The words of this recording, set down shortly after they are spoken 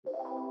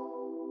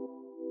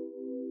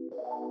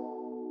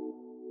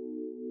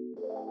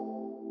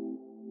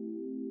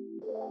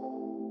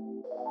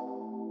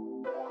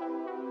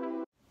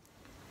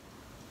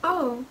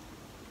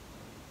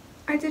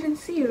didn't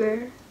see you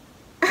there.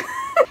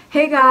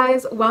 Hey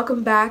guys,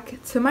 welcome back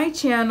to my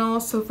channel.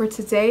 So for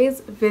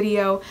today's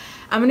video,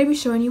 I'm going to be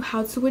showing you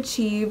how to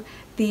achieve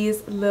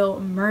these little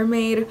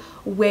mermaid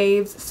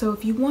waves. So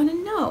if you want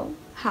to know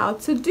how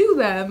to do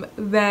them,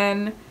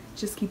 then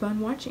just keep on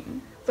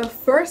watching. The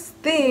first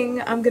thing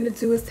I'm going to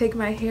do is take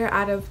my hair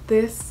out of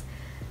this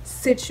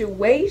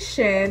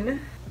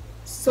situation.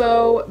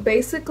 So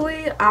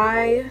basically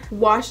I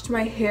washed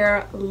my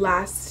hair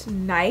last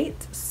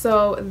night.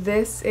 So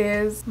this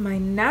is my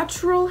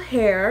natural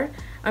hair.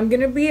 I'm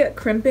gonna be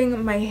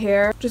crimping my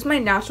hair, just my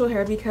natural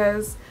hair,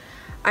 because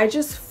I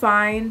just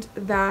find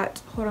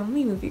that, hold on, let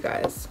me move you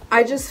guys.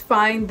 I just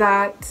find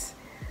that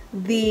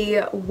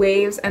the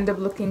waves end up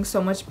looking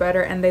so much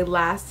better and they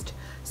last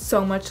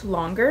so much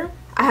longer.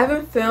 I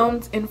haven't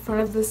filmed in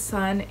front of the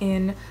sun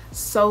in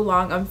so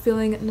long. I'm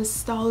feeling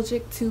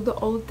nostalgic to the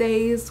old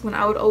days when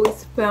I would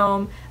always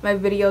film my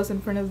videos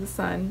in front of the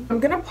sun. I'm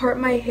gonna part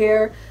my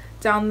hair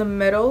down the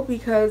middle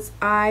because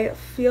I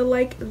feel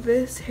like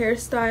this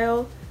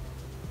hairstyle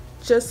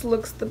just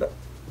looks the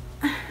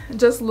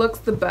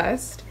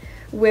best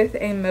with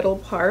a middle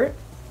part.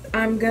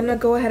 I'm gonna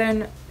go ahead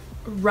and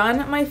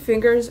run my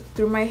fingers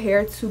through my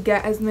hair to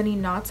get as many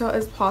knots out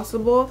as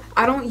possible.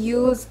 I don't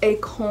use a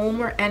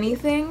comb or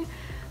anything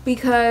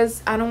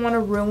because I don't want to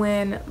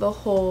ruin the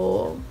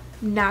whole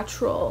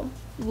natural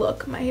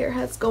look my hair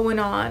has going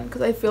on,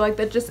 because I feel like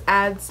that just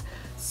adds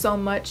so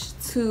much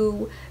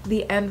to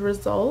the end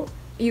result.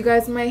 You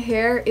guys, my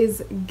hair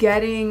is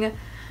getting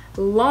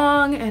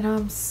long and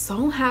I'm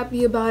so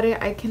happy about it.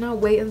 I cannot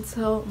wait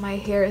until my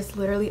hair is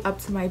literally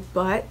up to my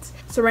butt.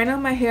 So right now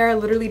my hair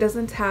literally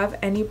doesn't have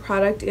any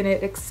product in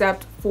it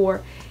except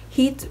for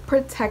heat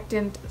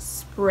protectant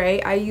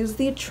spray. I use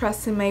the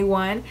Tresemme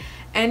one.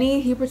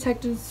 Any heat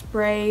protectant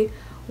spray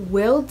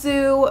will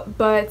do,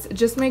 but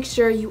just make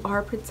sure you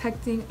are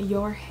protecting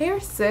your hair,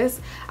 sis.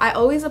 I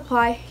always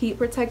apply heat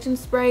protection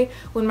spray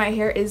when my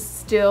hair is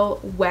still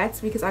wet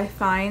because I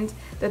find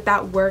that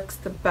that works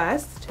the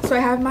best. So I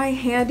have my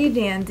handy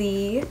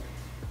dandy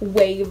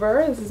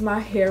waver. This is my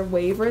hair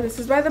waver. This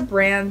is by the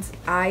brand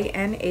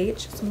INH.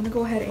 So I'm gonna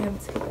go ahead and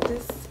take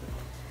this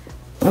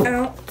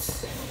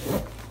out.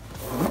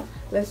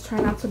 Let's try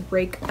not to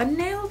break a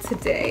nail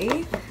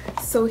today.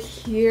 So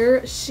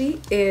here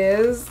she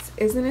is.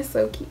 Isn't it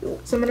so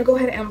cute? So I'm gonna go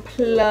ahead and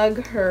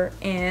plug her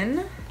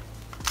in.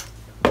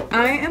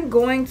 I am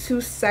going to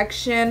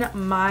section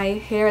my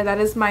hair. That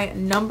is my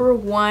number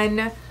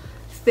one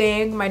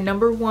thing. My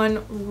number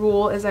one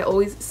rule is I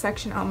always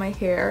section out my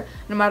hair.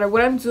 No matter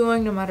what I'm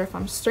doing, no matter if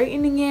I'm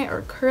straightening it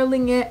or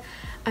curling it,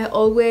 I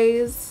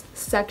always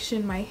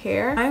section my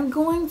hair. I'm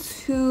going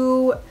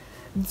to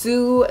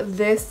do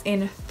this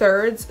in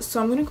thirds.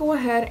 So I'm gonna go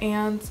ahead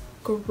and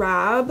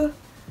grab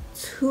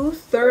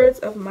 2/3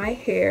 of my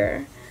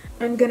hair.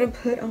 I'm gonna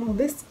put all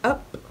this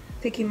up,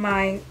 taking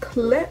my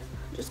clip,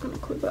 just gonna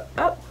clip it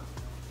up,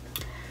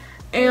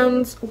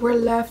 and we're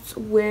left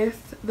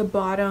with the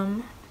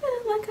bottom.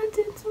 Like I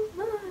did too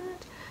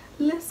much,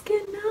 let's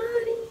get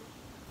naughty.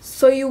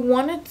 So you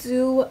want to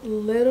do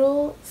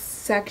little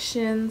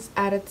sections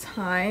at a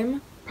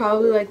time,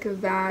 probably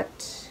like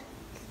that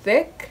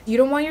thick. You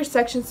don't want your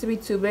sections to be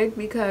too big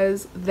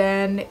because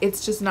then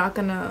it's just not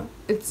gonna,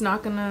 it's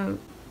not gonna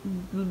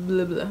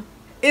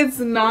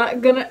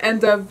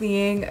end up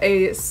being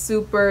a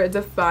super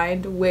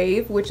defined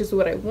wave, which is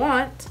what I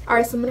want. All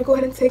right, so I'm gonna go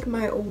ahead and take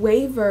my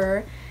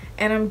waver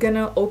and I'm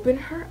gonna open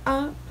her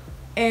up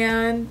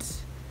and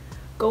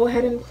go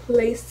ahead and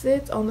place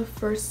it on the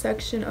first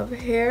section of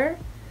hair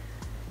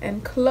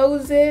and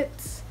close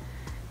it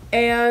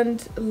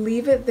and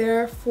leave it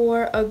there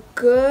for a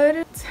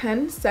good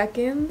 10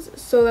 seconds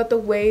so that the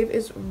wave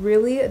is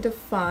really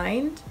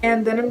defined.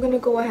 And then I'm gonna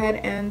go ahead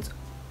and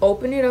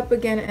open it up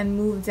again and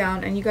move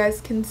down, and you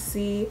guys can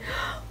see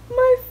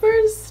my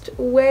first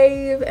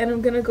wave, and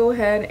I'm gonna go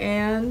ahead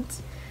and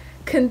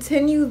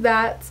continue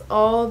that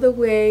all the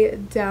way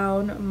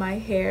down my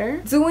hair.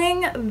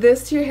 Doing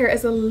this to your hair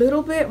is a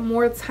little bit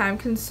more time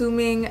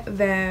consuming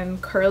than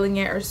curling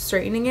it or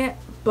straightening it,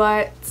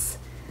 but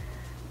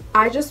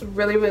I just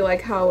really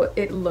like how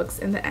it looks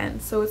in the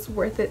end, so it's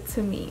worth it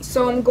to me.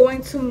 So I'm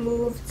going to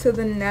move to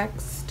the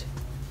next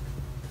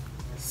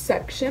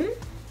section.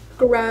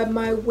 Grab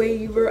my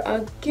waver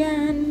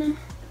again.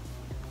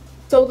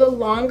 So the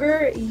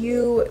longer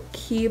you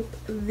keep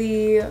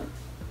the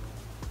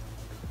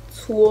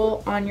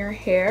tool on your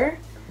hair,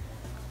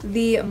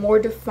 the more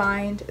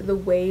defined the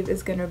wave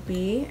is gonna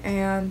be,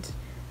 and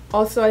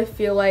also I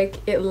feel like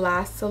it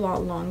lasts a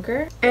lot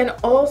longer. And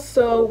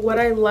also what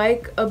I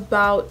like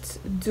about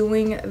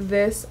doing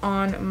this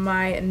on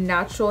my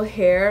natural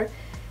hair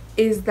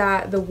is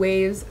that the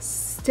waves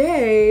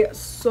stay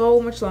so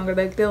much longer.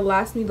 Like they'll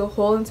last me the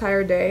whole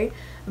entire day,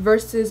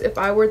 versus if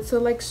I were to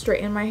like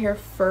straighten my hair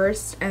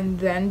first and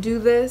then do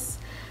this,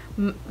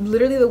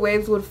 literally the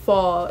waves would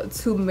fall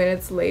 2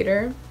 minutes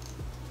later.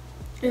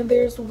 And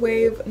there's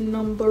wave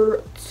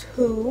number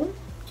 2.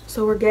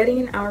 So we're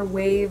getting our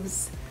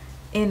waves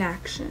in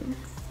action.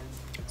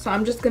 So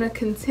I'm just gonna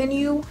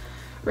continue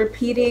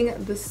repeating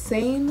the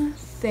same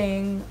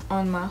thing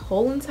on my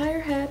whole entire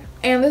head.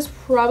 And this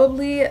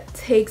probably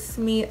takes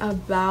me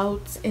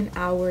about an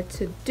hour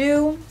to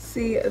do.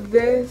 See,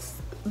 this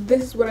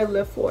is what I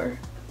live for.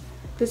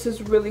 This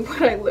is really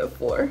what I live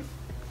for.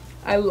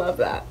 I love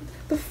that.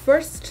 The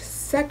first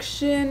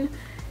section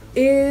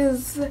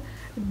is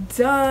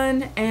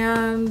done,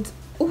 and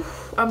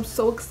oof, I'm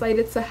so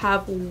excited to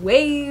have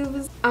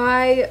waves.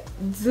 I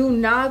do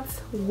not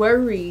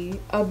worry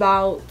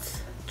about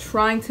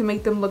trying to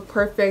make them look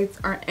perfect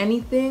or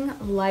anything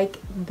like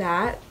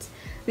that,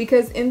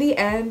 because in the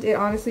end it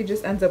honestly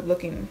just ends up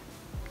looking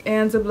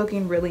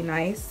really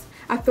nice.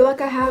 I feel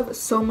like I have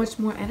so much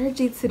more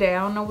energy today. I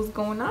don't know what's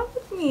going on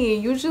with me.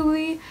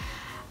 Usually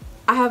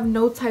I have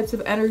no types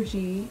of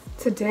energy.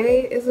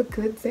 Today is a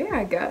good day,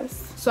 I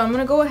guess. So I'm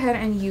gonna go ahead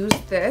and use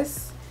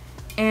this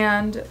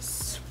and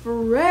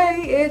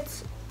spray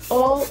it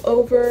all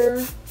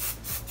over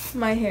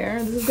my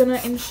hair. This is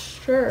gonna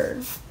ensure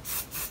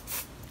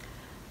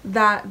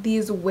that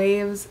these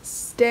waves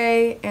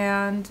stay,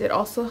 and it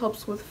also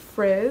helps with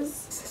frizz.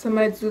 So I'm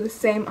gonna do the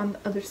same on the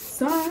other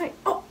side.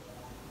 Oh,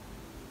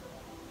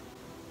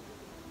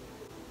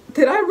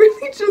 did I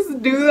really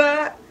just do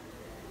that?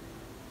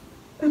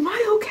 Am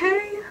I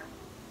okay?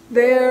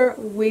 There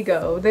we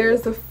go.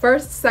 There's the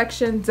first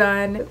section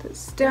done. Put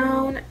this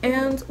down,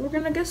 and we're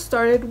gonna get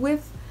started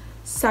with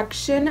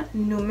section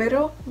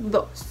numero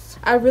dos.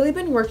 I've really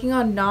been working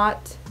on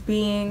not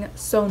being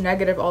so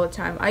negative all the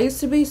time. I used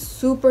to be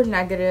super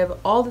negative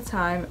all the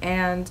time,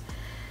 and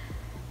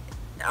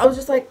I was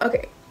just like,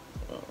 okay,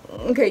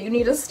 you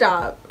need to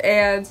stop,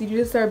 and you need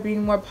to start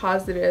being more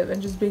positive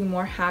and just being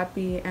more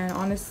happy. And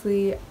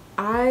honestly,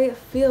 I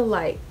feel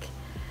like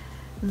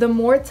the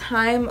more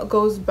time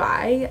goes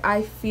by,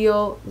 I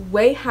feel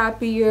way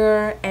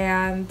happier,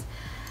 and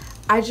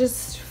I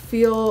just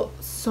feel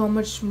so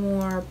much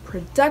more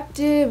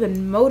productive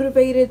and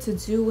motivated to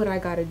do what I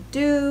gotta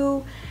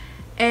do.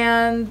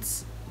 And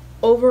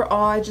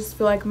overall, I just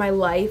feel like my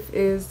life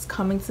is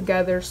coming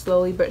together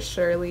slowly but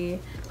surely.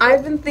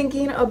 I've been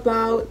thinking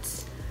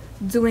about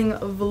doing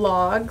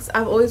vlogs.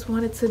 I've always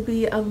wanted to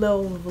be a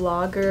little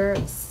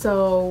vlogger,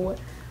 so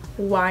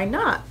why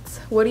not?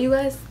 What do you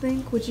guys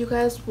think? Would you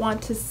guys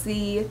want to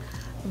see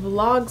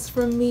vlogs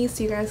from me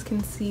so you guys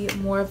can see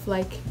more of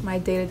like my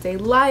day-to-day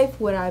life,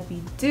 what I'd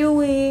be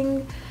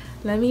doing?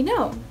 Let me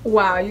know.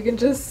 Wow, you can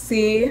just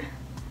see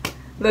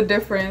the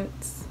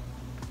difference.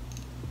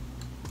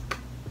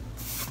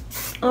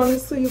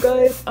 Honestly, you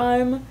guys,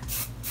 I'm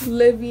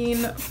living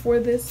for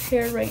this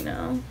hair right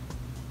now.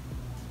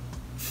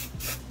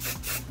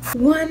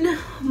 One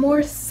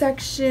more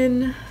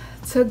section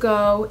to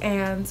go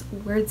and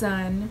we're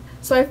done.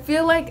 So I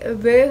feel like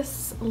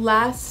this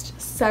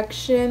last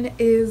section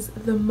is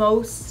the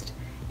most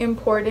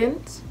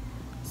important,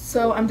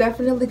 so I'm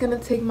definitely gonna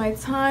take my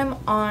time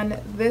on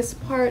this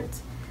part,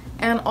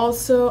 and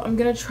also I'm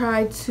gonna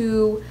try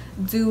to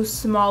do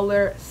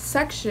smaller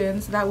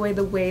sections, that way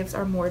the waves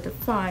are more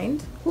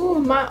defined. Ooh,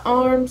 my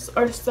arms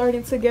are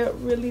starting to get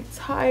really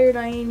tired,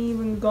 I ain't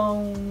even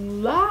gonna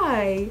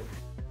lie.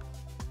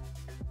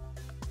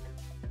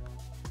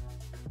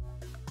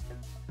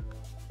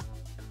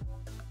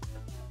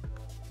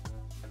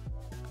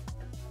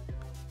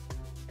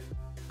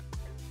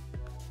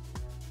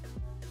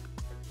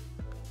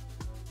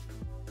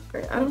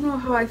 I don't know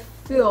how I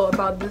feel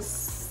about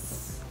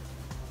this.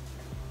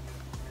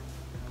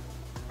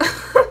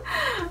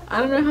 I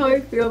don't know how I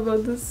feel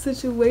about this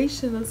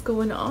situation that's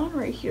going on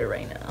right here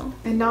right now.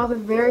 And now the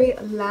very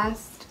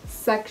last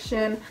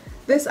section.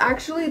 This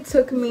actually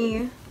took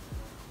me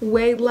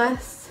way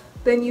less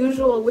than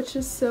usual, which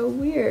is so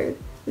weird.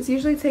 This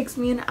usually takes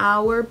me an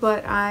hour,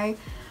 but I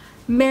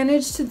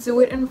managed to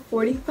do it in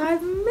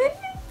 45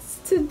 minutes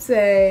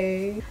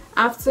today.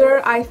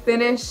 After I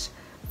finish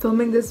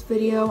filming this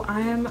video,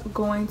 I am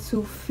going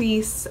to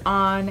feast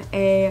on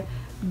a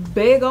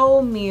big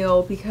old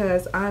meal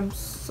because I'm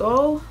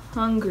so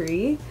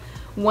hungry.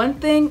 One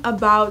thing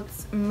about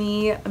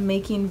me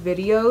making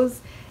videos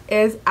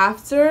is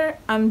after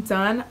I'm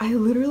done, I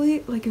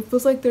literally, like, it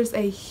feels like there's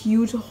a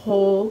huge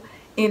hole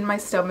in my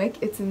stomach.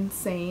 It's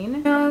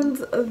insane. And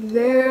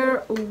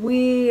there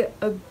we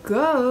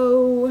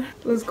go.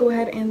 Let's go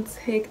ahead and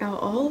take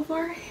out all of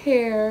our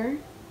hair.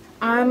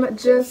 I'm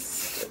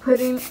just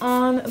putting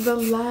on the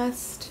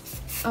last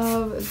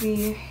of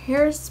the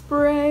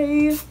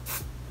hairspray.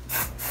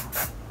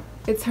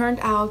 It turned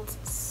out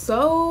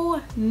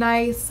so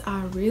nice.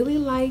 I really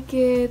like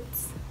it.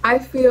 I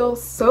feel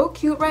so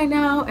cute right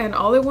now, and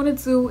all I want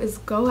to do is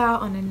go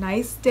out on a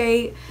nice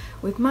date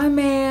with my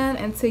man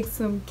and take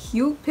some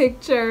cute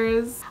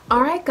pictures.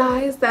 Alright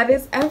guys, that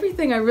is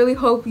everything. I really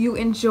hope you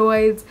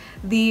enjoyed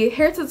the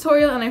hair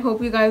tutorial, and I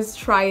hope you guys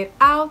try it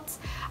out.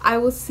 I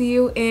will see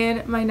you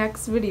in my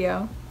next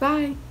video.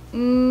 Bye.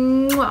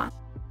 Mwah.